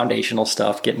lot of foundational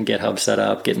stuff, getting GitHub set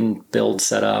up, getting builds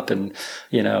set up, and,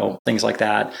 things like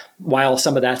that. While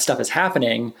some of that stuff is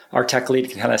happening, our tech lead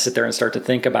can kind of sit there and start to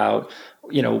think about,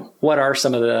 what are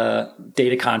some of the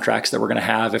data contracts that we're going to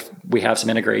have if we have some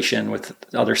integration with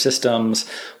other systems?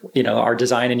 Our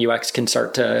design and UX can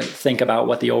start to think about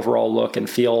what the overall look and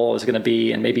feel is going to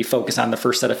be, and maybe focus on the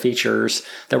first set of features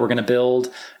that we're going to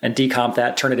build and decomp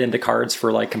that, turn it into cards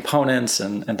for like components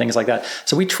and things like that.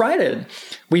 So we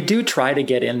do try to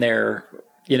get in there,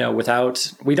 we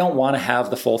don't want to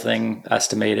have the full thing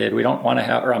estimated. We don't want to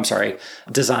have,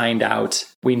 designed out.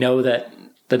 We know that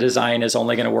the design is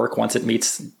only going to work once it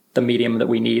meets the medium that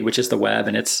we need, which is the web,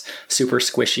 and it's super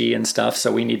squishy and stuff. So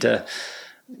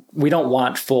we don't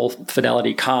want full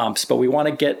fidelity comps, but we want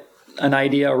to get an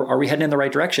idea. Are we heading in the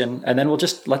right direction? And then we'll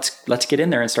just, let's get in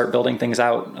there and start building things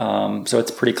out. So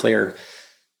it's pretty clear.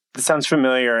 It sounds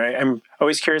familiar. I'm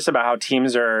always curious about how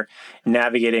teams are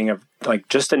navigating of like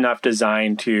just enough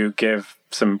design to give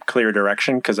some clear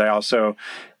direction. Cause I also,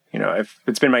 if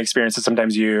it's been my experience that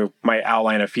sometimes you might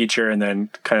outline a feature and then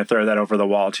kind of throw that over the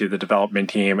wall to the development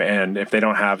team. And if they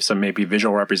don't have some maybe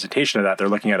visual representation of that, they're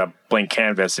looking at a blank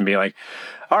canvas and be like,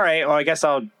 all right, well, I guess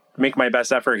I'll make my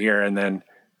best effort here. And then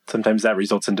sometimes that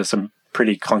results into some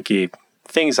pretty clunky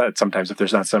things that sometimes if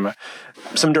there's not some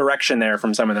direction there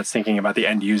from someone that's thinking about the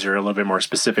end user a little bit more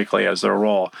specifically as their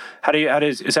role.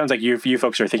 It sounds like you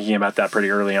folks are thinking about that pretty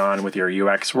early on with your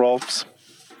UX roles.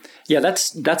 Yeah,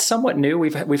 that's somewhat new.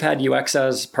 We've had UX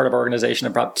as part of our organization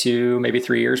about 2, maybe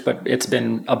 3 years, but it's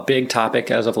been a big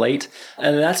topic as of late.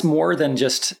 And that's more than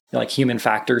just like human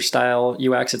factors style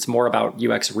UX. It's more about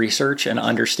UX research and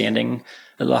understanding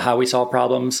how we solve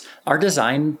problems. Our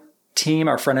design team,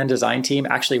 our front end design team,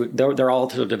 actually they're all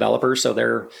developers, so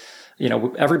they're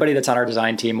everybody that's on our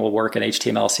design team will work in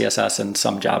HTML, CSS, and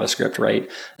some JavaScript,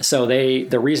 right? So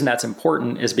the reason that's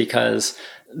important is because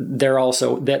they're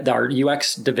also that our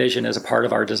UX division is a part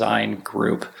of our design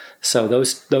group. So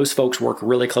those folks work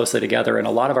really closely together, and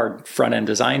a lot of our front end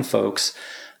design folks,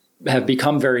 have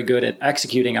become very good at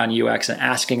executing on UX and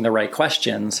asking the right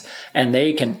questions, and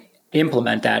they can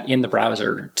implement that in the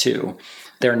browser too.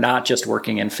 They're not just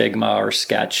working in Figma or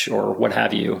Sketch or what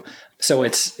have you. So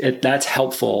that's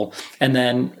helpful. And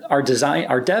then our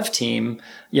dev team,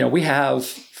 we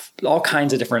have all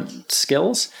kinds of different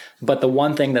skills, but the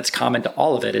one thing that's common to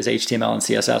all of it is HTML and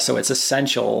CSS. So it's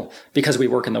essential, because we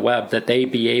work in the web, that they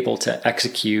be able to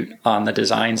execute on the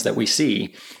designs that we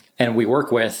see and we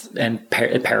work with, and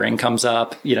pairing comes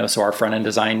up, so our front end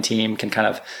design team can kind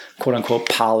of quote unquote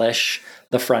polish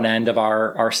the front end of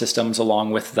our systems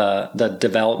along with the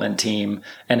development team.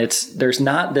 And there's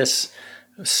not this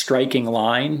striking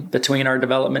line between our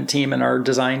development team and our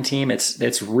design team.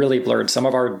 It's really blurred. Some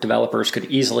of our developers could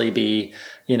easily be,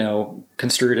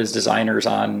 construed as designers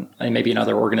maybe in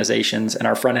other organizations, and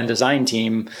our front end design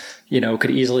team,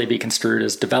 could easily be construed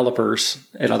as developers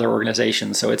at other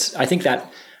organizations. So I think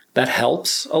that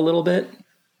helps a little bit.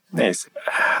 Nice.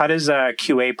 How does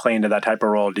QA play into that type of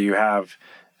role? Do you have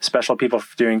special people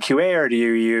doing QA, or do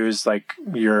you use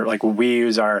we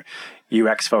use our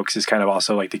UX folks is kind of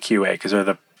also like the QA, because they're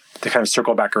the kind of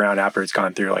circle back around after it's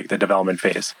gone through like the development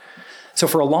phase? So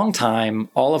for a long time,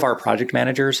 all of our project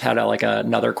managers had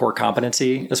another core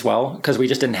competency as well, because we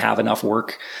just didn't have enough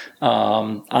work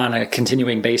on a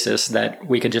continuing basis that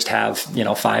we could just have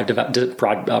 5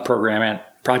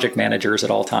 project managers at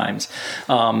all times.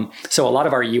 So a lot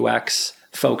of our UX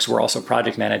folks were also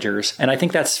project managers. And I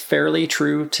think that's fairly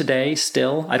true today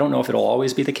still. I don't know if it'll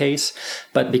always be the case,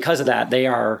 but because of that, they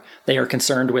are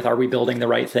concerned with, are we building the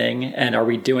right thing? And are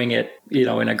we doing it,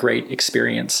 in a great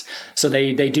experience? So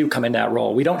they do come in that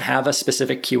role. We don't have a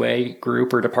specific QA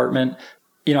group or department.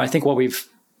 I think what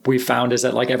we've found is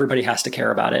that everybody has to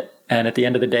care about it. And at the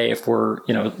end of the day, if we're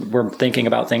thinking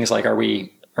about things like, are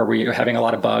we having a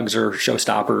lot of bugs or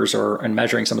showstoppers and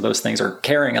measuring some of those things, or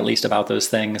caring at least about those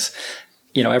things,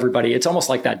 everybody, it's almost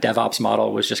like that DevOps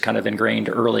model was just kind of ingrained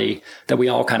early, that we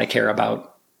all kind of care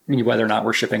about whether or not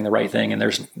we're shipping the right thing. And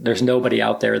there's nobody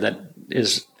out there that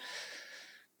is,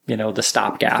 the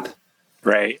stopgap.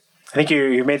 Right. I think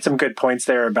you made some good points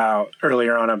there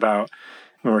earlier on about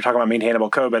when we're talking about maintainable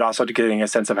code, but also to getting a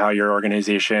sense of how your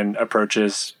organization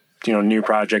approaches new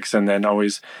projects, and then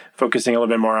always focusing a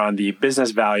little bit more on the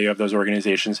business value of those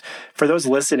organizations. For those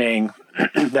listening,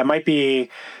 that might be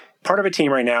part of a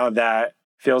team right now that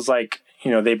feels like,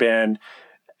 they've been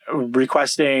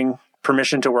requesting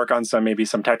permission to work on some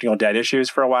technical debt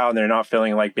issues for a while, and they're not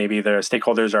feeling like maybe their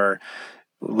stakeholders are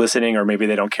listening, or maybe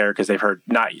they don't care because they've heard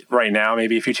not right now,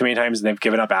 maybe a few too many times, and they've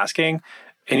given up asking.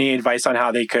 Any advice on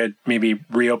how they could maybe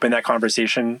reopen that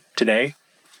conversation today?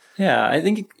 Yeah, I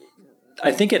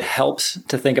think it helps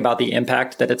to think about the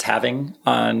impact that it's having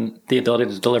on the ability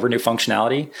to deliver new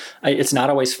functionality. It's not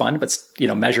always fun, but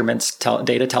measurements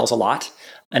data tells a lot.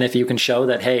 And if you can show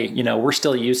that, hey, we're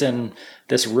still using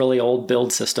this really old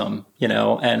build system,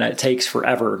 and it takes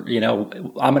forever,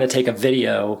 I'm going to take a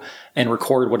video and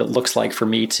record what it looks like for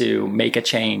me to make a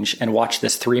change and watch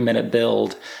this 3-minute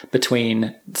build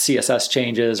between CSS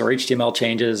changes or HTML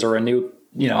changes or a new,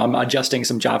 I'm adjusting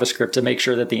some JavaScript to make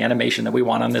sure that the animation that we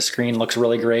want on this screen looks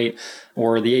really great,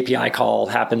 or the API call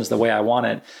happens the way I want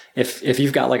it. If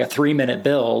you've got like a 3-minute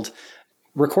build,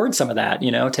 record some of that,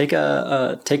 take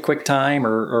QuickTime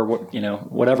or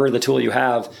whatever the tool you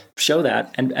have, show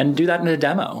that and do that in a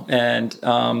demo. And,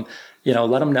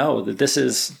 let them know that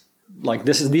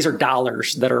these are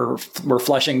dollars that we're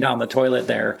flushing down the toilet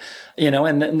there,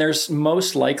 and then there's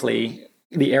most likely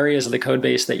the areas of the code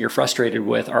base that you're frustrated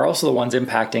with are also the ones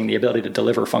impacting the ability to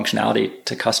deliver functionality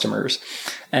to customers.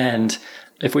 And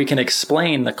if we can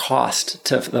explain the cost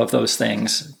of those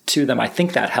things to them, I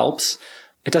think that helps.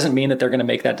 It doesn't mean that they're going to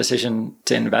make that decision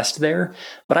to invest there.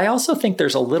 But I also think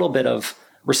there's a little bit of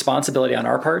responsibility on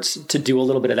our parts to do a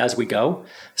little bit of as we go.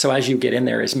 So as you get in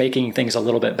there is making things a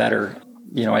little bit better.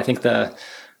 I think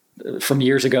from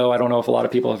years ago, I don't know if a lot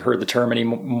of people have heard the term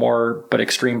anymore, but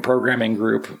extreme programming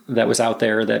group that was out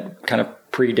there that kind of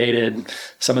predated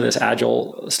some of this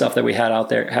agile stuff that we have out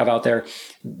there.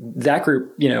 That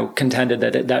group, contended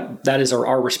that is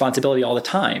our responsibility all the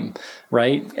time,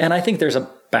 right? And I think there's a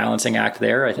balancing act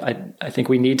there. I think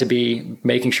we need to be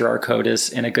making sure our code is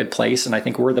in a good place, and I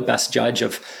think we're the best judge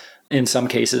of, in some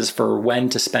cases, for when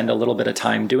to spend a little bit of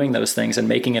time doing those things and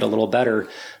making it a little better,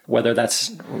 whether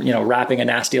that's, wrapping a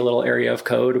nasty little area of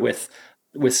code with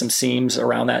some seams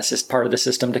around that part of the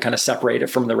system to kind of separate it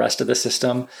from the rest of the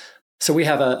system. So we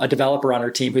have a developer on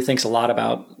our team who thinks a lot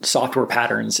about software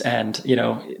patterns, and,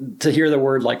 to hear the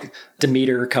word like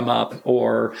Demeter come up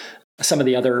or some of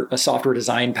the other software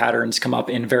design patterns come up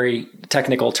in very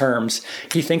technical terms,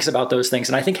 he thinks about those things.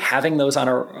 And I think having those at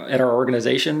our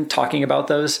organization, talking about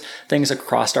those things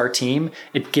across our team,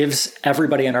 it gives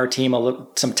everybody on our team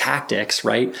some tactics,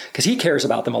 right? Because he cares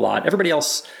about them a lot. Everybody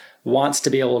else wants to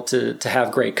be able to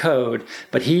have great code,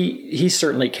 but he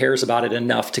certainly cares about it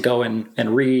enough to go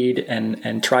and read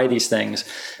and try these things.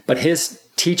 But his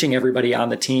teaching everybody on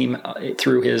the team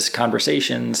through his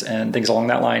conversations and things along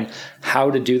that line, how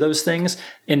to do those things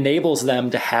enables them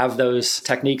to have those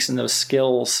techniques and those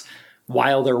skills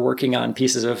while they're working on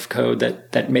pieces of code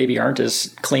that maybe aren't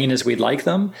as clean as we'd like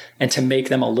them, and to make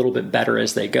them a little bit better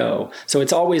as they go. So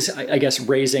it's always, I guess,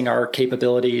 raising our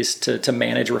capabilities to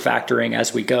manage refactoring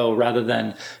as we go, rather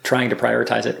than trying to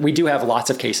prioritize it. We do have lots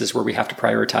of cases where we have to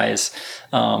prioritize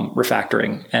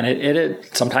refactoring, and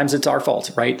it sometimes it's our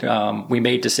fault, right? We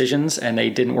made decisions and they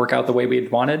didn't work out the way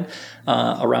we'd wanted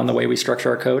around the way we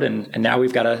structure our code, and now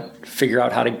we've got to figure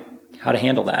out how to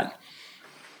handle that.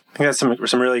 I think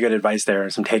that's some really good advice there,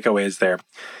 some takeaways there.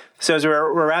 So as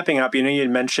we're wrapping up, you had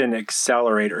mentioned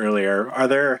Accelerate earlier. Are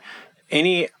there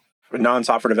any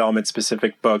non-software development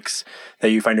specific books that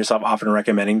you find yourself often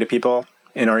recommending to people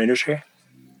in our industry?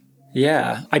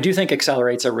 Yeah, I do think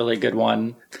Accelerate's a really good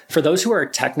one. For those who are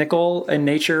technical in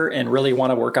nature and really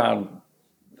want to work on,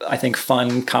 I think,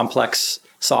 fun, complex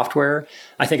software,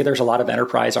 I think there's a lot of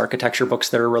enterprise architecture books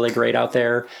that are really great out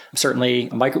there. Certainly,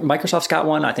 Microsoft's got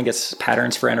one. I think it's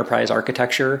Patterns for Enterprise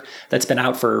Architecture that's been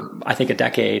out for, I think, a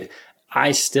decade.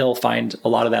 I still find a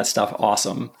lot of that stuff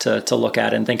awesome to look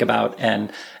at and think about.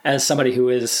 And as somebody who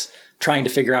is trying to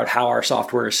figure out how our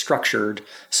software is structured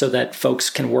so that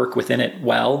folks can work within it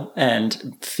well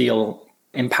and feel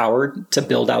empowered to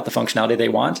build out the functionality they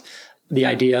want, the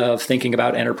idea of thinking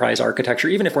about enterprise architecture,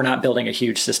 even if we're not building a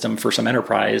huge system for some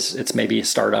enterprise, it's maybe a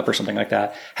startup or something like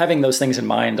that, having those things in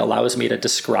mind allows me to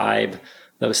describe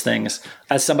those things.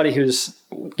 As somebody who's,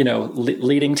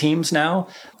 leading teams now,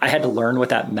 I had to learn what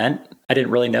that meant. I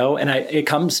didn't really know. And I've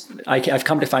come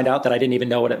to find out that I didn't even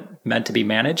know what it meant to be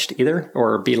managed either,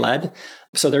 or be led.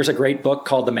 So there's a great book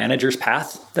called The Manager's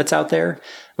Path that's out there,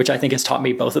 which I think has taught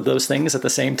me both of those things at the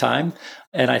same time.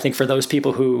 And I think for those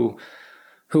people who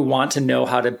want to know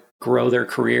how to grow their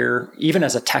career, even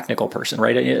as a technical person,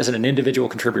 right? As an individual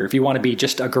contributor, if you want to be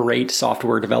just a great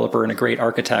software developer and a great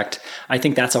architect, I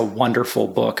think that's a wonderful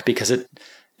book, because it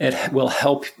will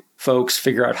help folks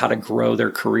figure out how to grow their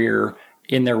career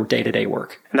in their day-to-day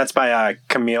work. And that's by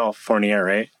Camille Fournier,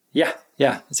 right? Yeah.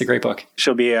 It's a great book.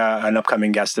 She'll be an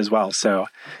upcoming guest as well. So,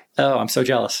 oh, I'm so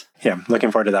jealous. Yeah,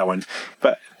 looking forward to that one.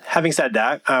 But having said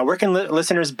that, where can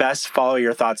listeners best follow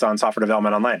your thoughts on software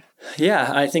development online?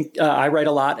 Yeah, I think I write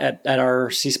a lot at our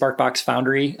CSparkBox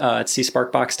Foundry. It's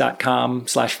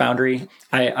csparkbox.com/foundry.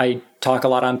 I talk a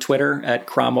lot on Twitter at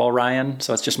Cromwell Ryan.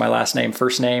 So it's just my last name,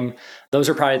 first name. Those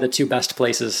are probably the two best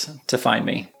places to find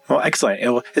me. Well,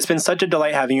 excellent. It's been such a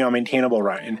delight having you on Maintainable,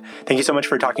 Ryan. Thank you so much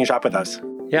for talking shop with us.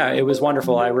 Yeah, it was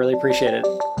wonderful. I really appreciate it.